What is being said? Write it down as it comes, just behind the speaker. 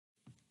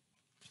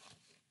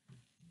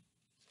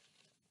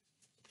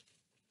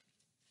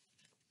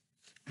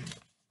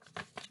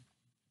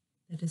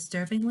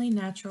Disturbingly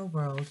Natural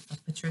World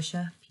of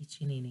Patricia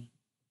Piccinini.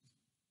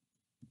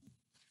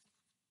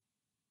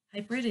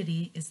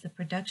 Hybridity is the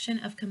production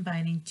of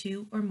combining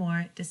two or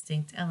more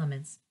distinct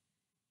elements.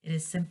 It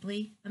is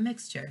simply a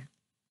mixture.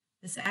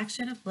 This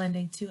action of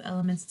blending two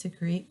elements to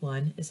create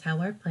one is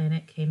how our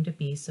planet came to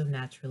be so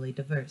naturally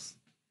diverse.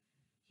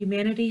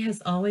 Humanity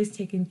has always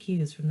taken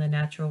cues from the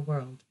natural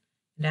world,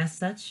 and as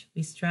such,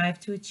 we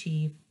strive to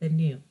achieve the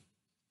new.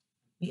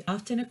 We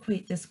often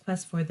equate this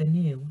quest for the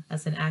new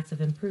as an act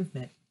of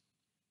improvement.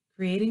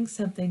 Creating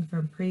something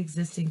from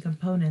pre-existing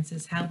components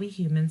is how we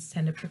humans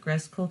tend to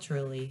progress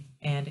culturally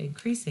and,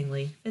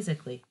 increasingly,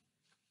 physically.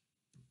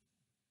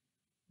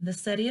 In the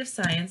study of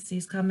science,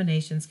 these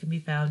combinations can be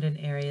found in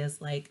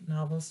areas like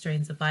novel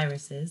strains of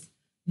viruses,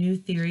 new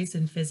theories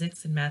in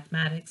physics and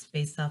mathematics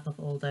based off of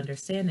old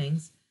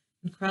understandings,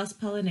 and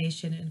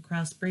cross-pollination and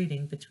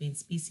crossbreeding between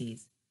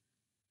species.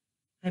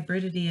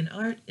 Hybridity in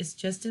art is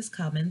just as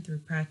common through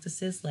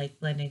practices like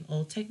blending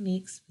old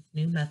techniques with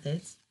new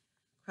methods,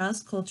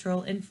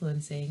 cross-cultural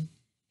influencing,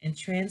 and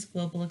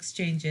trans-global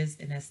exchanges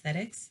in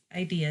aesthetics,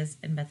 ideas,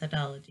 and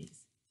methodologies.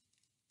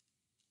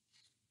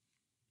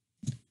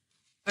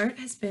 Art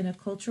has been a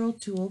cultural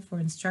tool for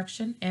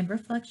instruction and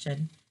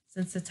reflection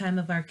since the time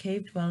of our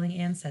cave-dwelling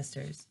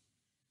ancestors.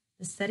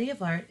 The study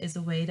of art is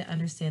a way to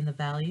understand the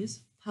values,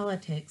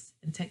 politics,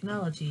 and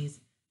technologies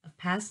of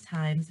past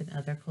times and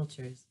other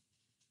cultures.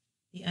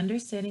 The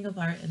understanding of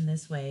art in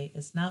this way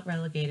is not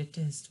relegated to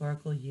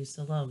historical use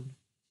alone.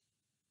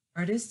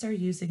 Artists are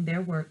using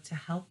their work to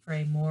help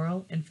frame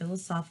moral and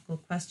philosophical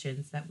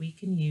questions that we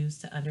can use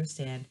to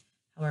understand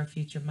how our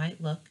future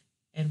might look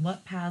and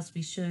what paths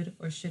we should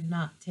or should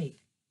not take.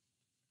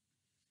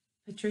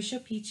 Patricia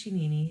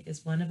Piccinini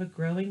is one of a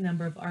growing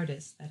number of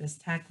artists that is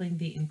tackling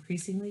the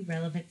increasingly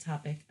relevant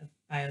topic of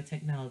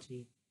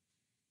biotechnology.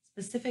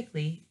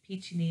 Specifically,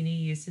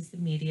 Piccinini uses the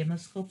medium of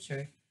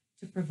sculpture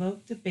to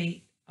provoke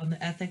debate on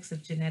the ethics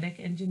of genetic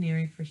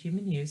engineering for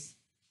human use,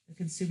 the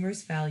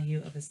consumer's value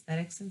of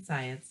aesthetics and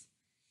science,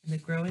 and the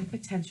growing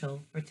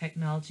potential for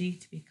technology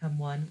to become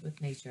one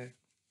with nature.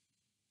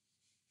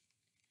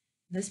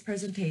 In this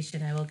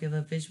presentation, I will give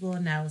a visual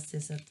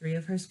analysis of three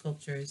of her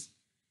sculptures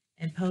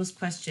and pose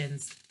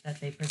questions that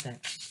they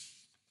present.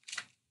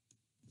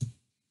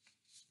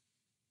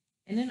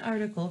 In an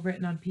article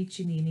written on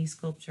Piccinini's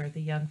sculpture,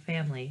 The Young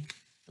Family,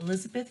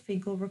 Elizabeth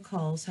Finkel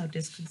recalls how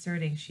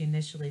disconcerting she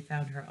initially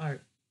found her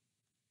art.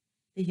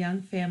 The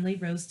Young Family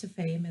rose to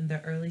fame in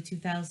the early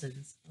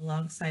 2000s,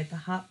 alongside the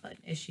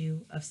hot-button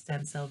issue of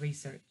stem cell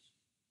research.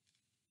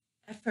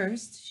 At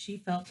first, she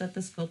felt that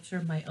the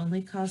sculpture might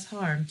only cause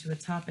harm to a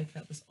topic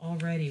that was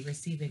already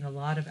receiving a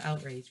lot of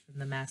outrage from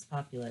the mass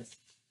populace.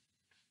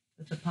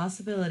 But the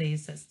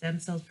possibilities that stem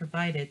cells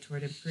provided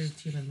toward improved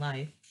human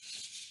life,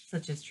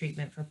 such as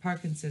treatment for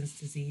Parkinson's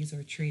disease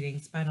or treating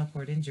spinal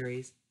cord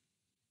injuries,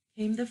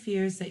 came the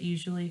fears that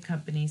usually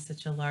accompany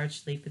such a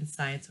large leap in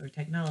science or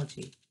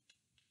technology.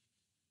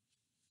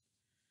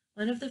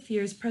 One of the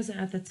fears present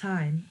at the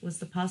time was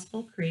the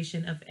possible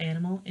creation of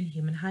animal and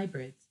human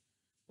hybrids,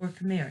 or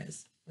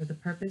chimeras, for the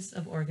purpose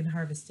of organ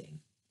harvesting.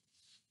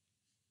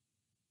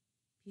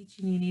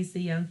 Piccinini's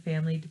The Young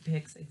Family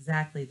depicts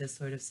exactly this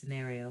sort of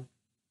scenario,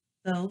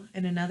 though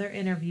in another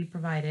interview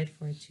provided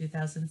for a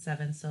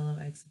 2007 solo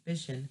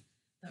exhibition,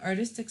 the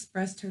artist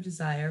expressed her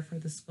desire for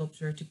the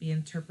sculpture to be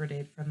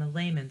interpreted from a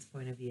layman's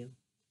point of view.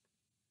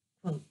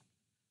 Quote,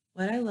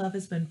 "What I love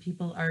is when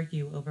people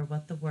argue over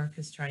what the work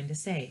is trying to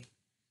say,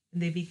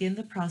 and they begin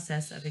the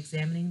process of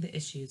examining the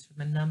issues from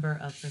a number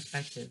of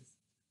perspectives.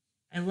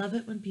 I love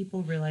it when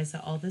people realize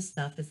that all this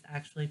stuff is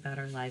actually about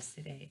our lives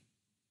today."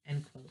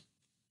 End quote.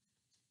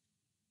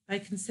 By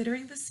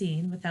considering the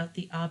scene without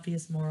the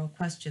obvious moral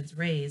questions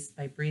raised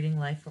by breeding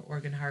life for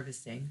organ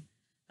harvesting,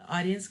 the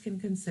audience can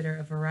consider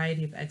a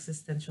variety of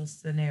existential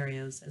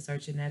scenarios as our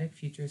genetic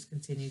futures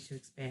continue to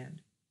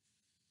expand.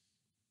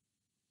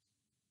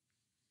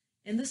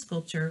 In the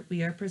sculpture,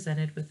 we are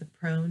presented with a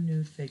prone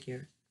nude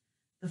figure.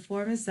 The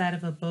form is that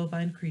of a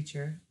bovine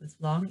creature with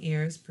long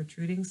ears,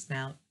 protruding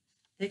snout,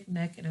 thick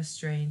neck, and a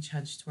strange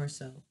hunched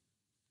torso.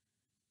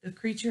 The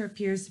creature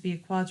appears to be a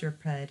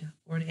quadruped,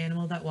 or an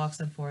animal that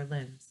walks on four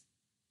limbs.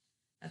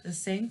 At the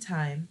same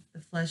time, the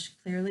flesh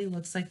clearly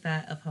looks like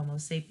that of Homo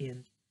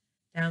sapiens,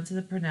 down to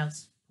the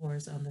pronounced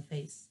pores on the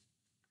face.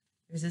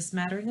 There's a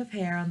smattering of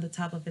hair on the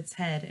top of its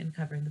head and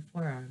covering the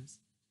forearms.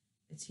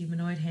 Its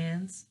humanoid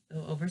hands,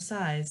 though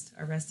oversized,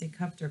 are resting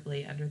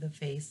comfortably under the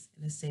face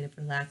in a state of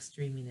relaxed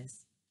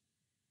dreaminess.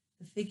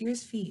 The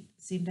figure's feet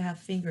seem to have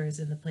fingers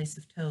in the place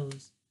of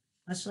toes,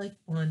 much like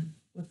one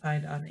would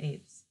find on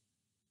apes.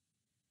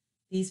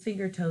 These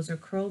finger toes are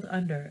curled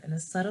under in a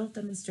subtle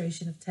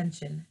demonstration of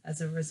tension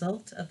as a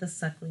result of the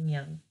suckling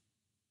young.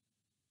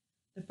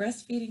 The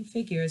breastfeeding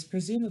figure is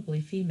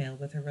presumably female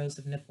with her rows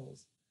of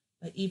nipples,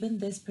 but even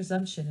this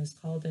presumption is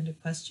called into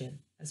question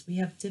as we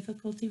have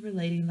difficulty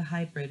relating the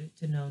hybrid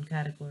to known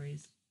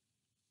categories.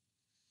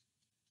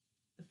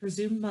 The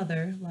presumed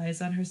mother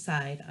lies on her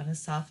side on a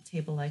soft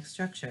table-like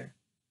structure.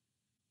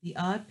 The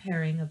odd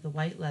pairing of the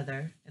white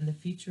leather and the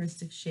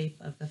futuristic shape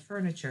of the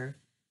furniture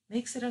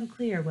makes it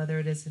unclear whether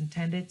it is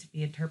intended to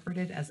be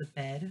interpreted as a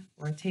bed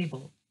or a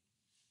table.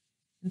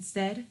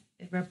 Instead,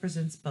 it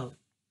represents both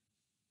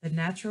the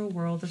natural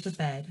world of the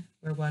bed,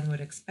 where one would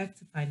expect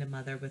to find a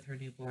mother with her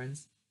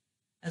newborns,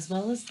 as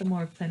well as the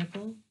more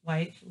clinical,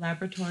 white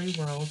laboratory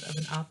world of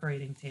an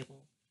operating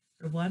table,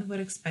 where one would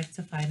expect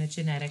to find a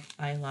genetic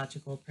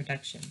biological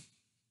production.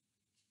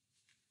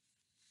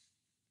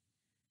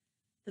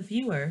 The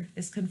viewer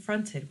is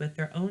confronted with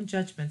their own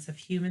judgments of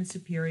human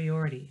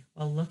superiority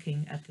while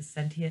looking at the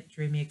sentient,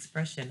 dreamy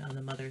expression on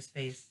the mother's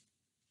face.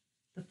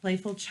 The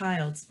playful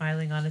child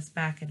smiling on its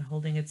back and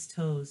holding its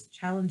toes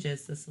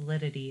challenges the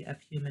solidity of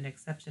human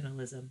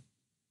exceptionalism.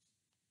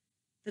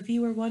 The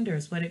viewer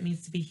wonders what it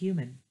means to be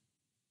human.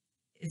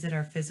 Is it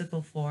our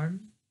physical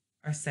form,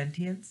 our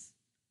sentience?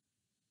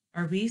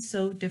 Are we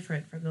so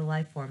different from the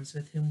life forms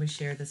with whom we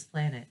share this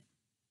planet?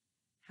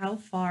 How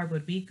far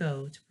would we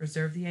go to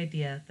preserve the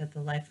idea that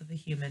the life of a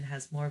human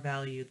has more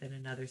value than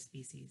another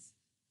species?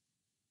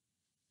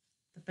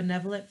 The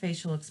benevolent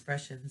facial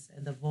expressions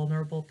and the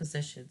vulnerable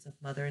positions of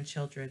mother and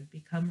children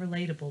become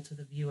relatable to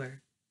the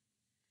viewer.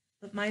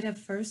 What might have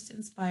first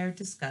inspired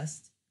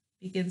disgust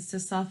begins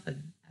to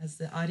soften as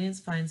the audience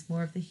finds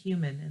more of the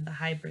human in the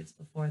hybrids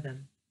before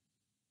them.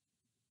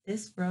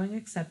 This growing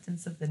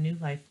acceptance of the new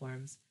life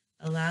forms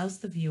allows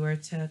the viewer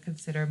to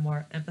consider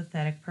more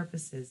empathetic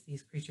purposes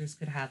these creatures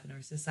could have in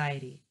our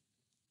society.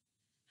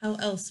 How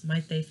else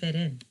might they fit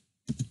in?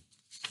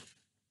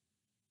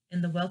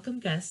 In The Welcome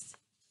Guest,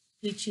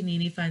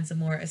 Piccinini finds a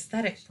more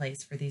aesthetic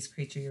place for these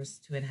creatures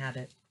to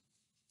inhabit.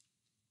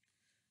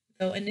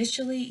 Though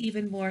initially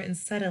even more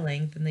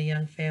unsettling than the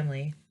young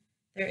family,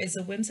 there is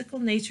a whimsical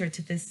nature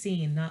to this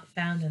scene not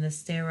found in the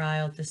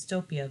sterile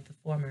dystopia of the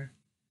former.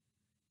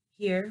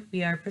 Here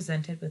we are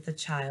presented with a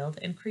child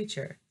and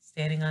creature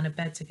standing on a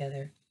bed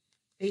together,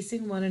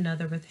 facing one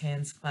another with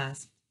hands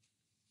clasped.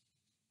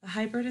 The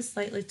hybrid is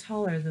slightly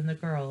taller than the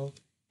girl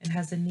and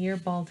has a near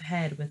bald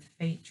head with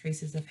faint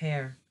traces of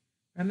hair,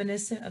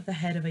 reminiscent of the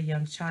head of a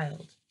young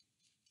child.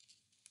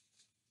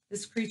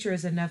 This creature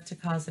is enough to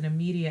cause an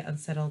immediate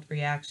unsettled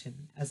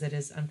reaction, as it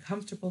is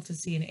uncomfortable to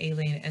see an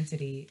alien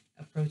entity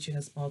approaching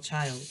a small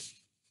child.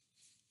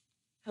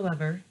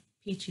 However,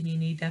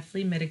 Piccinini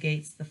deftly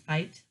mitigates the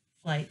fight,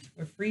 flight,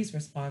 or freeze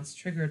response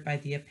triggered by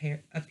the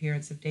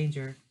appearance of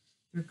danger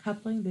through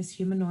coupling this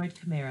humanoid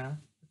chimera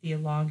with the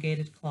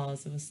elongated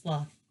claws of a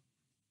sloth.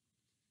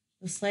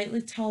 Though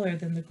slightly taller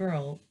than the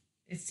girl,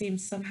 it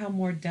seems somehow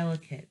more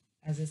delicate,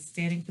 as its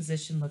standing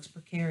position looks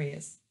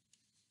precarious.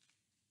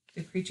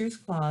 The creature's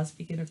claws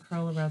begin to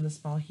curl around the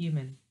small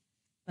human,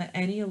 but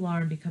any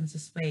alarm becomes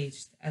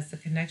assuaged as the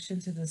connection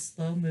to the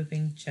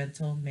slow-moving,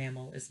 gentle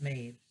mammal is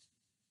made.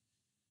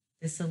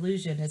 This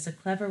illusion is a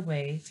clever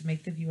way to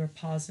make the viewer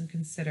pause and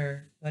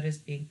consider what is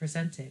being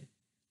presented,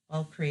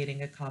 while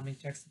creating a calming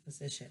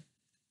juxtaposition.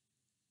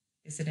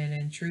 Is it an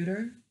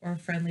intruder or a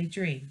friendly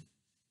dream?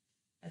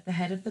 At the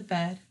head of the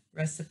bed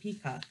rests a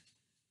peacock,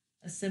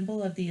 a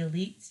symbol of the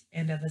elite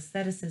and of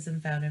aestheticism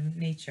found in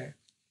nature.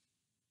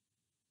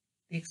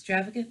 The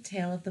extravagant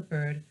tail of the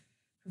bird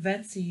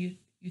prevents the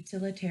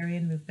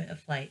utilitarian movement of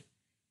flight,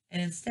 and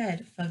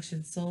instead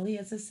functions solely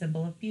as a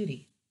symbol of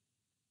beauty.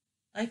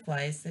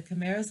 Likewise, the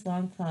chimera's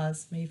long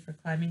claws made for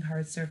climbing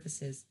hard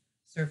surfaces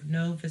serve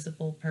no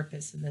visible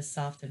purpose in this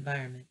soft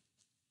environment.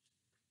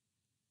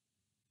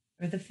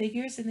 Where the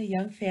figures in the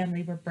young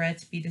family were bred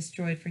to be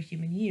destroyed for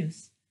human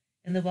use,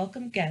 in The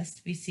Welcome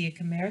Guest we see a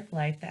chimeric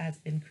life that has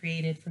been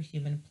created for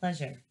human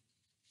pleasure.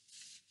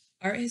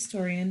 Art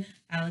historian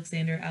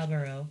Alexander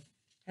Albero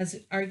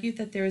has argued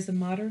that there is a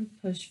modern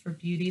push for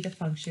beauty to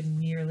function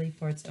merely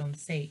for its own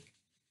sake,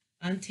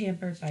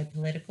 untampered by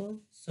political,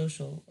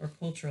 social, or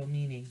cultural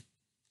meaning.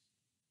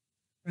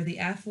 Where the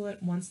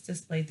affluent once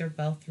displayed their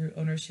wealth through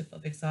ownership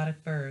of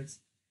exotic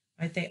birds,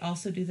 might they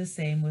also do the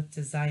same with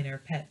designer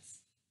pets?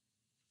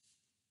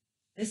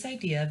 This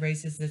idea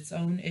raises its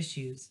own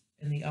issues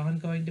in the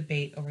ongoing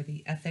debate over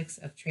the ethics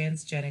of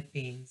transgenic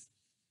beings.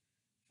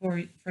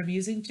 From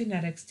using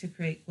genetics to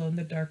create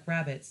glow-in-the-dark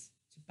rabbits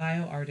to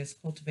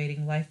bioartists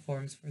cultivating life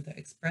forms for the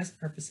express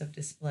purpose of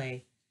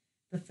display,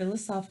 the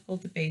philosophical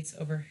debates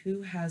over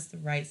who has the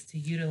rights to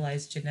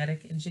utilize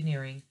genetic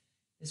engineering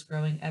is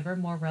growing ever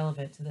more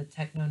relevant to the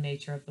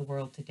techno-nature of the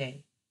world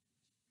today.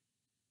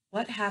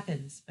 What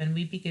happens when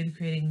we begin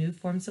creating new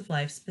forms of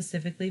life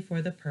specifically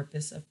for the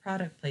purpose of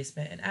product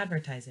placement and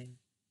advertising?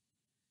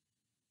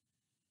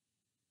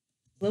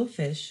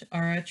 Glowfish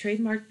are a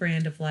trademark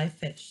brand of live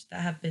fish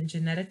that have been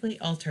genetically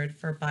altered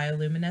for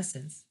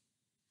bioluminescence.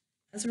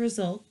 As a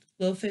result,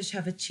 glowfish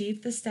have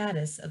achieved the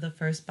status of the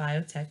first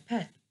biotech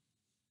pet.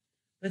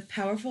 With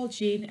powerful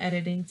gene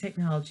editing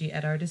technology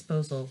at our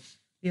disposal,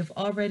 we have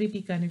already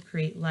begun to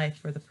create life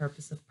for the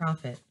purpose of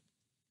profit.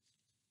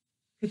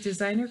 Could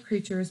designer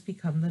creatures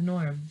become the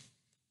norm?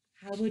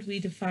 How would we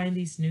define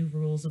these new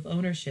rules of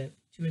ownership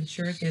to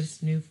ensure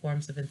against new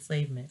forms of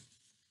enslavement?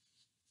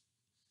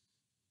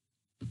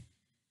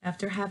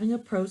 After having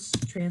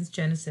approached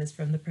transgenesis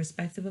from the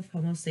perspective of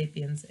Homo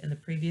sapiens in the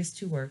previous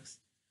two works,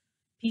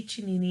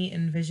 Piccinini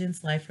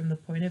envisions life from the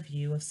point of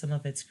view of some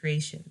of its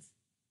creations.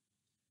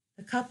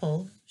 The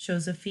couple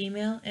shows a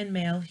female and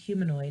male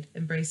humanoid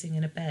embracing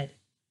in a bed.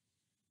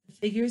 The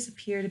figures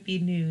appear to be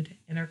nude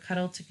and are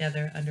cuddled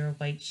together under a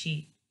white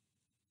sheet.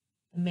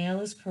 The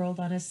male is curled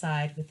on his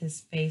side with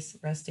his face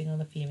resting on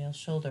the female's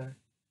shoulder.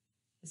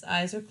 His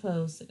eyes are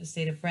closed in a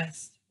state of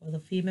rest, while the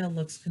female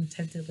looks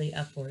contentedly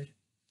upward.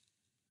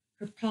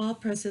 Her paw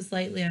presses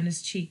lightly on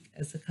his cheek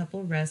as the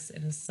couple rests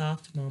in a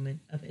soft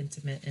moment of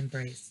intimate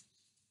embrace.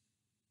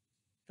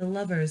 The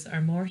lovers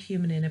are more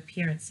human in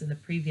appearance than the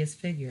previous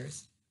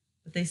figures,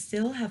 but they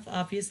still have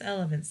obvious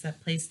elements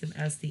that place them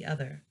as the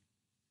other.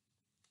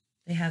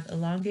 They have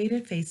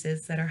elongated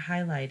faces that are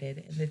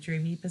highlighted in the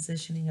dreamy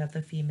positioning of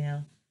the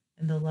female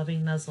and the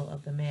loving nuzzle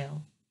of the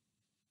male.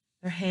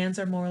 Their hands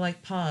are more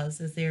like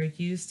paws as they are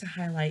used to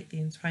highlight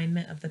the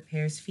entwinement of the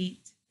pair's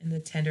feet and the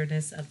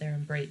tenderness of their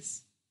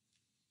embrace.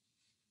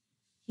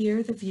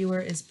 Here the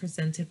viewer is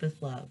presented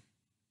with love,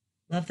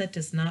 love that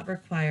does not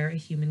require a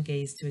human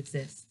gaze to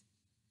exist.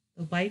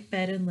 The white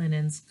bed and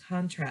linens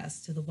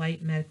contrast to the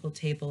white medical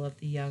table of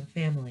the young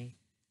family,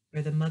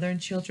 where the mother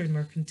and children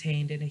were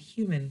contained in a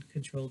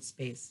human-controlled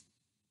space.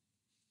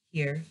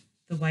 Here,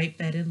 the white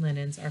bed and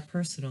linens are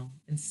personal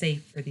and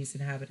safe for these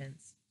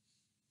inhabitants.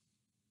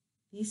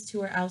 These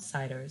two are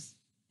outsiders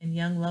and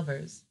young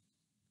lovers.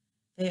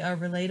 They are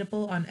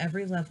relatable on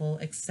every level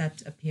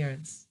except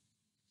appearance.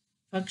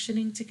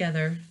 Functioning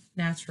together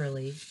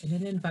naturally in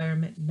an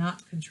environment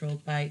not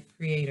controlled by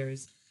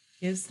creators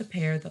gives the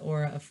pair the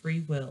aura of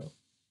free will,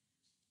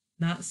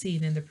 not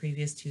seen in the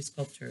previous two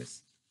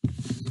sculptures.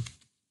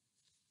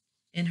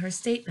 In her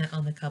statement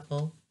on the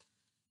couple,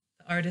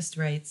 the artist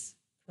writes,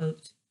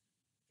 quote,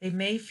 "They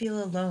may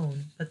feel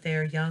alone, but they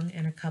are young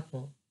and a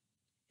couple,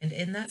 and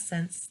in that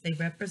sense they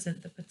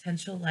represent the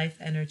potential life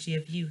energy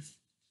of youth.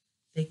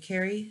 They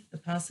carry the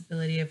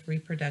possibility of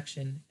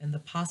reproduction and the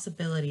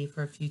possibility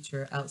for a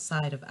future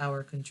outside of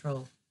our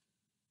control.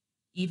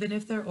 Even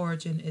if their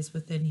origin is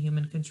within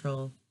human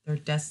control, their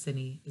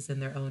destiny is in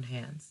their own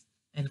hands."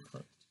 End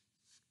quote.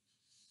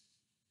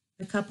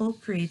 The couple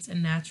creates a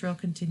natural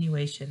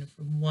continuation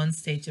from one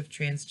stage of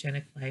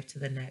transgenic life to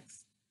the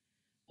next,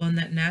 one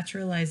that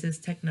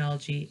naturalizes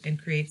technology and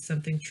creates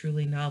something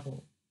truly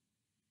novel.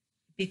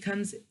 It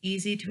becomes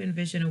easy to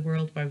envision a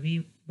world where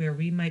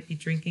we might be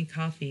drinking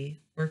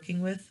coffee,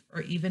 working with,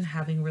 or even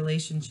having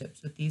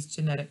relationships with these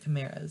genetic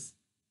chimeras.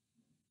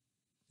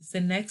 It's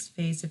the next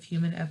phase of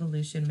human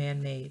evolution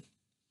man-made.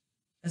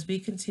 As we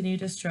continue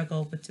to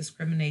struggle with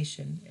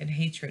discrimination and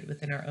hatred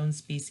within our own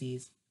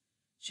species,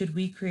 should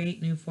we create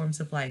new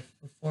forms of life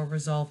before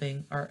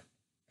resolving our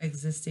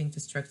existing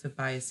destructive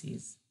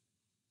biases?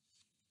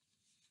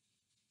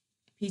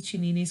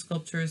 Piccinini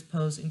sculptures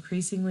pose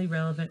increasingly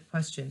relevant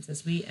questions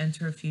as we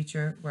enter a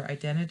future where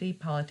identity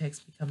politics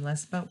become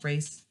less about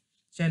race,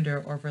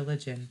 gender, or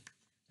religion,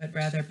 but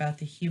rather about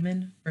the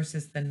human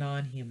versus the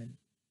non-human.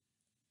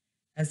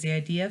 As the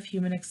idea of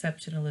human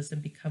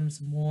exceptionalism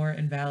becomes more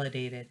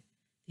invalidated,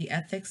 the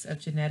ethics of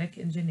genetic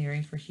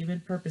engineering for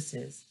human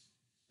purposes,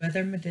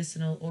 whether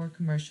medicinal or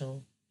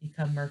commercial,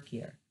 become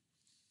murkier.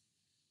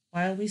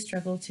 While we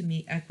struggle to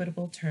meet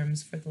equitable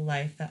terms for the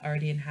life that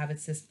already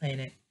inhabits this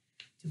planet,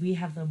 do we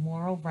have the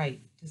moral right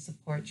to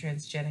support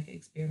transgenic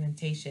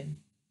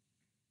experimentation?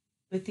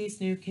 With these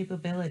new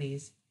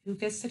capabilities, who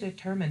gets to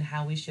determine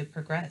how we should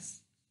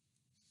progress?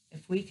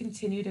 If we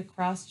continue to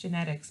cross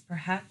genetics,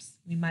 perhaps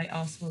we might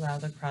also allow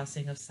the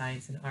crossing of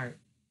science and art.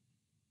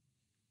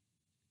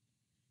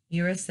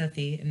 Mira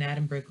Sethi and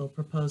Adam Brickel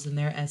propose in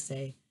their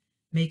essay,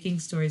 Making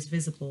Stories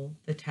Visible,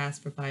 the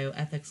Task for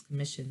Bioethics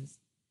Commissions,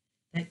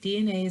 that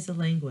DNA is a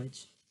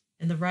language,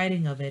 and the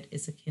writing of it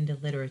is akin to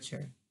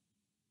literature.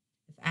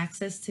 If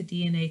access to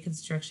DNA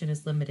construction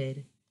is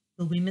limited,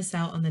 will we miss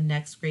out on the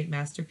next great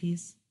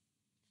masterpiece?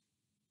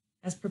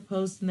 As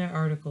proposed in their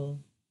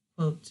article,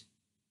 quote,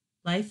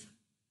 "Life,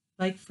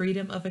 like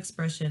freedom of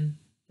expression,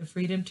 the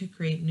freedom to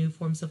create new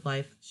forms of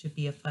life should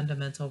be a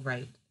fundamental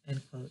right,"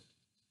 end quote.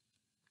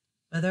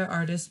 Whether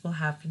artists will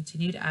have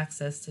continued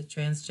access to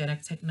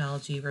transgenic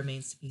technology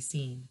remains to be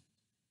seen.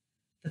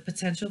 The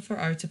potential for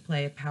art to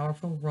play a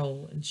powerful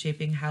role in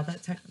shaping how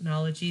that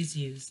technology is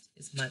used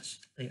is much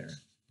clearer.